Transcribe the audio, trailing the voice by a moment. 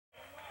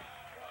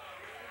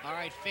All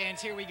right,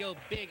 fans, here we go.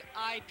 Big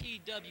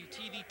IPW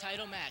TV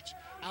title match.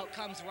 Out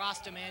comes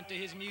Rastaman to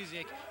his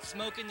music,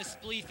 smoking the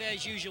spleef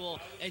as usual,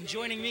 and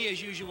joining me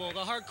as usual, the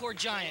hardcore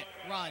giant,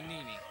 Ron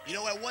Niemi. You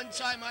know, at one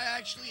time I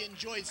actually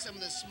enjoyed some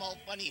of the small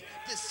funny,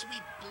 the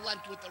sweet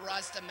blunt with the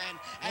Rastaman.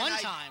 One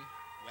time?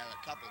 Well,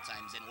 a couple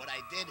times, and what I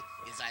did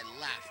is I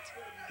laughed.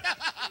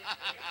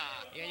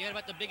 Yeah, you had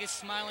about the biggest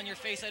smile on your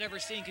face I'd ever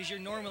seen, because you're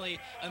normally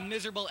a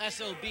miserable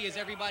SOB, as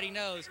everybody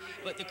knows.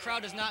 But the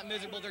crowd is not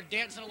miserable. They're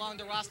dancing along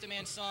to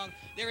Rastaman's song.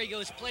 There he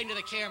goes, playing to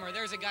the camera.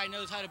 There's a guy who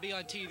knows how to be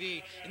on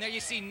TV. And there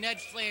you see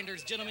Ned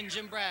Flanders, gentleman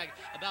Jim Bragg,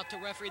 about to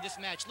referee this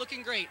match.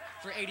 Looking great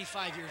for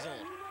 85 years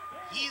old.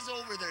 He's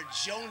over there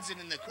jonesing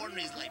in the corner.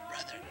 He's like,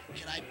 brother,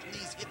 can I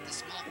please hit the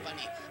small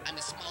funny? I'm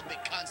a small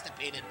bit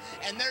constipated.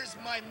 And there's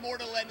my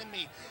mortal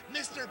enemy,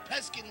 Mr.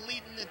 Peskin,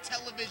 leading the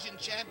television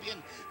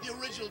champion, the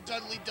original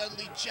Dudley,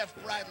 Jeff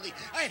Bradley.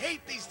 I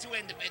hate these two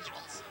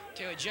individuals.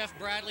 Tell you what, Jeff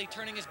Bradley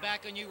turning his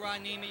back on you, Ron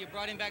Niemi. You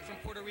brought him back from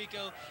Puerto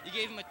Rico. You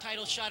gave him a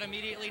title shot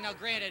immediately. Now,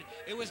 granted,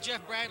 it was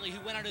Jeff Bradley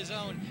who went on his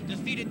own,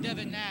 defeated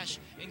Devin Nash,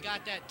 and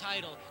got that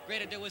title.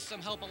 Granted, there was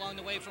some help along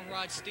the way from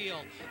Rod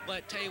Steele.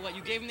 But tell you what,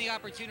 you gave him the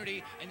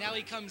opportunity, and now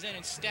he comes in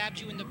and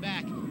stabs you in the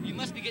back. You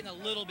must be getting a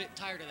little bit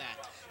tired of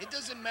that. It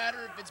doesn't matter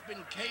if it's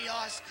been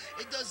chaos.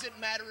 It doesn't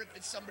matter if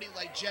it's somebody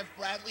like Jeff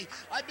Bradley.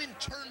 I've been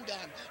turned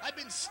on. I've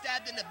been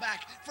stabbed in the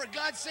back. For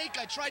God's sake,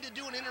 I tried to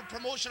do an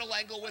interpromotional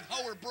angle with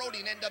Howard Brody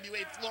in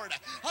NWA Florida.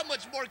 How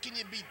much more can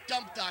you be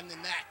dumped on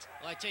than that?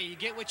 Well, I tell you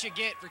get what you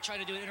get for trying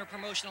to do an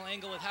interpromotional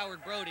angle with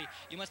Howard Brody.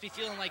 You must be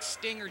feeling like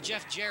Sting or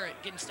Jeff Jarrett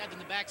getting stabbed in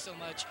the back so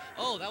much.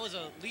 Oh, that was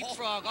a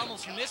leapfrog,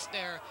 almost missed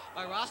there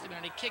by Rastaman,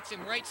 and he kicks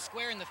him right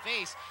square in the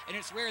face. And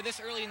it's rare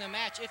this early in the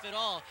match, if at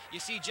all, you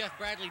see Jeff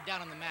Bradley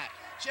down on the mat.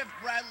 Jeff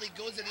Bradley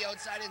goes to the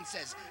outside and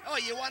says, oh,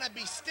 you want to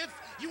be stiff?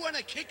 You want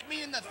to kick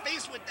me in the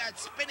face with that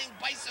spinning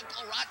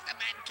bicycle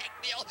Rastaman kick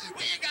deal?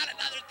 Well, you got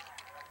another...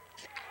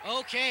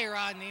 Okay,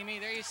 Ron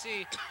Niemi, there you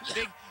see.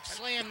 Big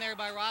slam there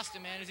by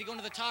Rastaman. Is he going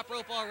to the top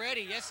rope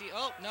already? Yes,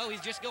 oh, no,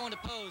 he's just going to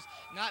pose.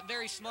 Not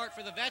very smart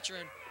for the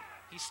veteran.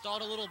 He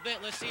stalled a little bit.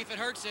 Let's see if it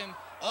hurts him.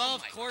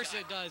 Of course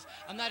it does.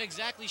 I'm not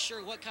exactly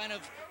sure what kind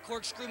of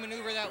corkscrew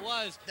maneuver that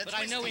was, but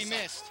I know he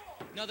missed.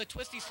 No, the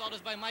twisty salt is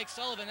by Mike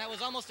Sullivan. That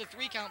was almost a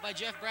 3 count by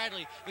Jeff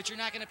Bradley, but you're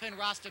not going to pin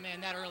Rastaman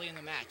that early in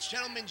the match.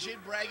 Gentleman Jim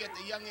Bragg, at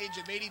the young age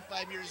of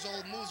 85 years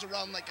old, moves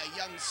around like a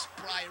young,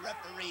 spry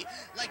referee,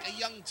 like a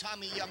young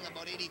Tommy Young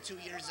about 82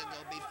 years ago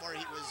before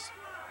he was...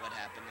 What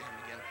happened to him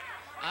again?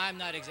 I'm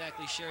not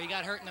exactly sure. He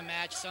got hurt in the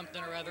match,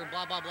 something or other,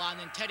 blah, blah, blah. And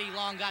then Teddy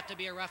Long got to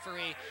be a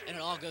referee, and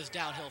it all goes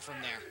downhill from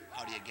there.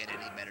 How do you get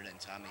any better than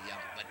Tommy Young?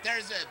 But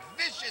there's a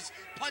vicious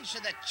punch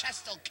to the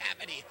chestal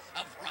cavity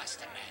of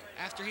Rastaman.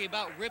 After he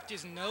about ripped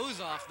his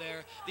nose off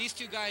there, these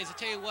two guys, I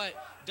tell you what,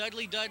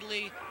 Dudley,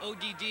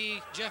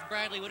 O.D.D, Jeff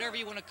Bradley, whatever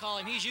you want to call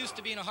him, he's used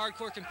to being a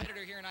hardcore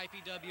competitor here in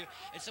IPW,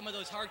 and some of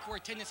those hardcore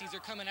tendencies are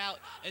coming out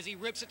as he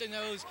rips at the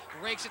nose,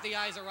 rakes at the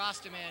eyes of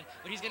Rastaman,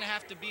 but he's going to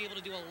have to be able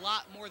to do a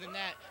lot more than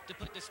that to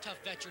put this tough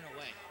veteran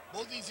away.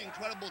 Both these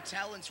incredible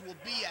talents will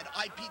be at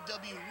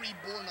IPW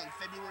Reborn on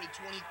February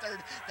 23rd.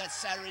 That's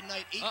Saturday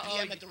night, 8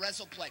 p.m. at the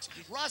WrestlePlex.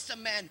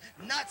 Rastaman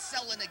not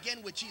selling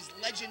again, which he's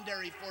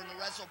legendary for in the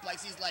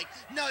WrestlePlex. He's like,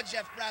 no,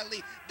 Jeff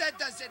Bradley, that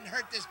doesn't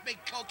hurt this big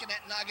coconut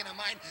noggin of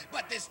mine,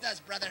 but this does,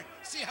 brother.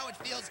 See how it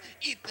feels?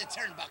 Eat the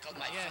turnbuckle,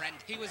 my friend.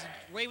 He was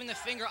waving the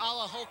finger a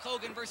la Hulk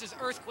Hogan versus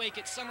Earthquake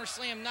at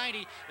SummerSlam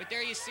 90, but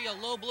there you see a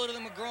low blow to the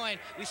McGroin.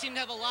 We seem to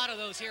have a lot of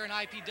those here in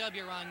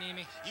IPW, Ron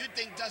Niemi. You'd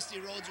think Dusty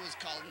Rhodes was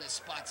calling the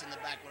spots in the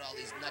back with all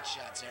these nut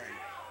shots, Aaron.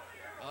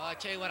 Oh, I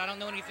tell you what, I don't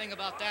know anything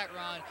about that,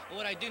 Ron. But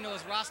what I do know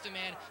is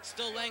Rastaman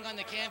still laying on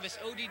the canvas.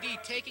 O.D.D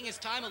taking his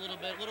time a little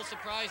bit, a little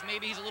surprised.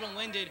 Maybe he's a little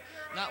winded,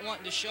 not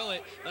wanting to show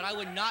it. But I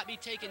would not be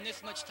taking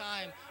this much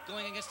time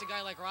going against a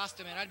guy like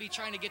Rastaman. I'd be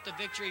trying to get the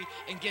victory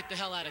and get the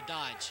hell out of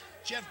Dodge.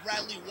 Jeff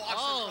Bradley walks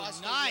across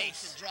the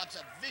ropes and drops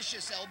a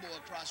vicious elbow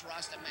across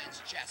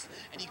Rastaman's chest.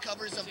 And he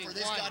covers him for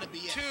this got to be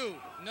it. 2,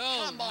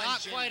 no, Come on,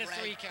 not Jim quite a Bragg.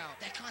 3 count.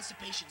 That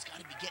constipation's got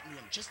to be getting to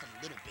him just a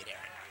little bit,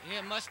 Aaron. Yeah,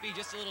 it must be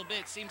just a little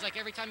bit. Seems like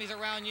every time he's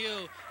around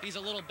you, he's a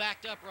little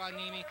backed up, Ron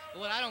Niemi.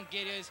 But what I don't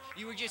get is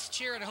you were just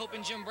cheering and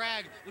hoping Jim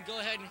Bragg would go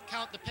ahead and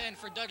count the pen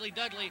for Dudley.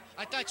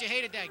 I thought you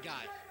hated that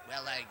guy.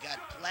 Well, I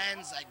got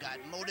plans, I got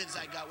motives,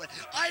 I got what.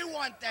 I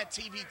want that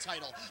TV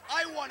title.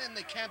 I want in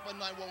the camp of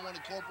 911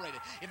 Incorporated.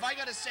 If I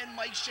got to send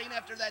Mike Shane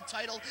after that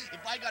title,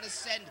 if I got to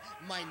send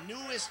my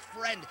newest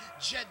friend,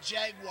 Jet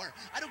Jaguar,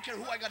 I don't care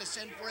who I got to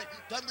send for it.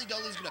 Dudley's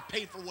going to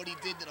pay for what he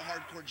did to the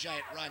hardcore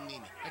giant, Ron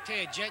Niemi. I tell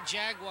you, Jet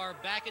Jaguar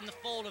back in the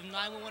fold of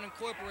 911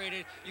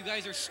 Incorporated. You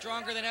guys are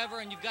stronger than ever,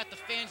 and you've got the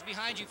fans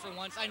behind you for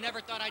once. I never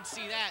thought I'd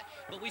see that,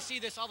 but we see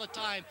this all the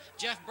time.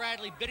 Jeff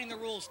Bradley bidding the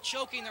rules,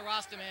 choking the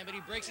Rastaman, but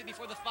he breaks it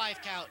before the 5 5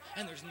 count,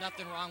 and there's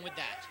nothing wrong with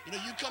that. You know,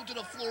 you come to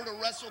the Florida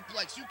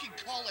WrestlePlex, you can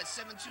call at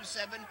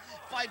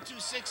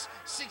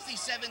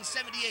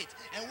 727-526-6778,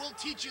 and we'll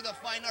teach you the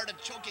fine art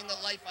of choking the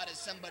life out of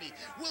somebody.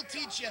 We'll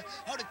teach you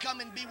how to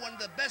come and be one of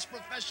the best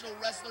professional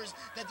wrestlers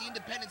that the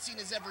independent scene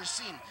has ever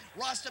seen.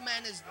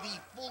 Rastaman is the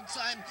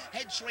full-time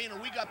head trainer.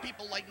 We got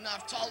people like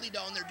Naftali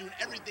down there doing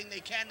everything they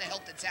can to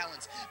help the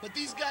talents. But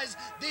these guys,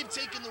 they've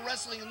taken the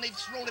wrestling and they've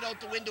thrown it out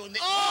the window. And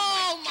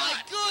oh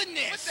my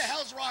goodness! What the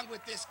hell's wrong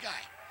with this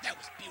guy? That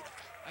was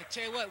beautiful. I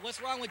tell you what,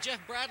 what's wrong with Jeff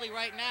Bradley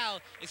right now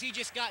is he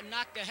just got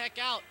knocked the heck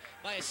out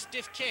by a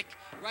stiff kick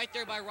right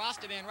there by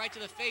Rastaman, right to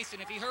the face. And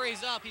if he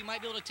hurries up, he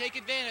might be able to take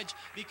advantage,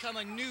 become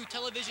a new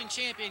television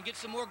champion, get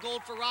some more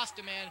gold for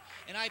Rastaman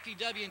and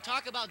IPW. And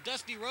talk about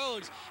Dusty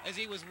Rhodes as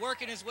he was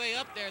working his way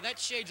up there.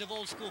 That's shades of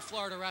old school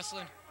Florida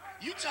wrestling.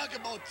 You talk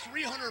about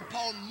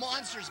 300-pound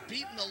monsters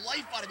beating the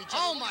life out of each other.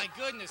 Oh, my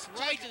goodness,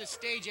 right to the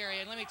stage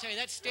area. And let me tell you,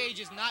 that stage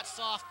is not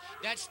soft.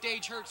 That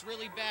stage hurts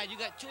really bad. You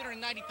got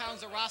 290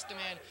 pounds of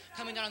Rastaman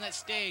coming down on that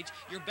stage.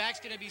 Your back's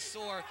going to be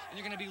sore, and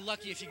you're going to be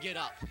lucky if you get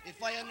up.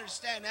 If I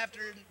understand,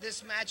 after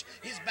this match,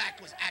 his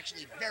back was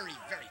actually very,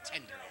 very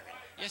tender.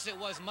 Yes, it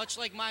was, much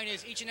like mine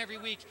is each and every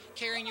week,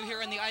 carrying you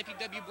here on the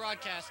IPW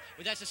broadcast,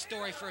 but that's a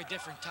story for a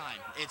different time.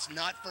 It's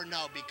not for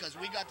now, because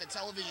we got the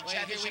television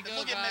championship. Here we go,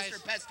 look guys. at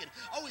Mr. Peskin,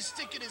 always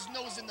sticking his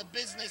nose in the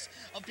business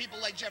of people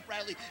like Jeff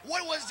Bradley.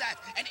 What was that?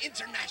 An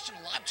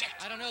international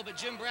object? I don't know, but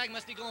Jim Bragg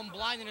must be going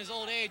blind in his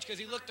old age, because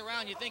he looked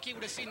around. You'd think he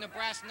would have seen the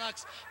brass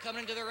knucks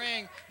coming into the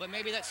ring, but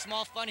maybe that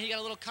small fun, he got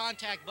a little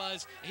contact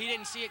buzz. He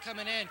didn't see it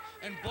coming in,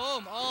 and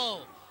boom,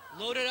 oh,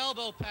 loaded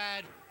elbow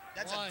pad.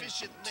 That's 1, a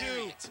vicious 2,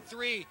 lariat.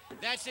 3.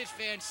 That's it,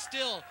 fans.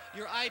 Still,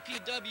 your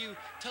IPW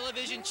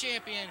television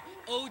champion,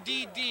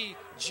 O.D.D.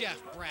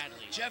 Jeff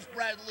Bradley. Jeff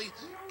Bradley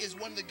is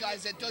one of the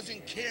guys that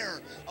doesn't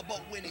care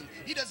about winning.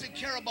 He doesn't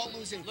care about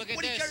losing. Look at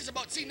what this. he cares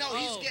about, he's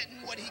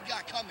getting what he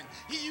got coming.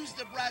 He used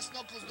the brass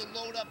knuckles to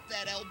load up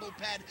that elbow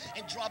pad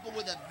and drop it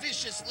with a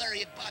vicious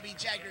lariat, Bobby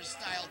Jagger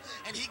style,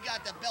 and he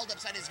got the belt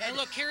upside his head. And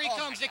look, here he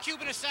comes, the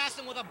Cuban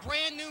Assassin with a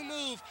brand new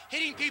move,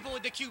 hitting people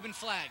with the Cuban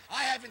flag.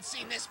 I haven't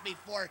seen this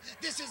before.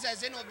 This is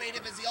as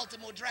innovative as the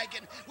Ultimo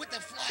Dragon with the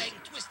flying,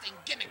 twisting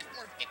gimmick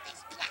 450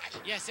 splash.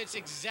 Yes, it's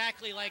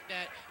exactly like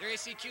that. There you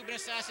see Cuban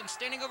Assassin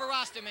standing over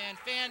Rastaman.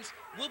 Fans,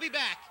 we'll be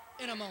back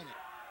in a moment.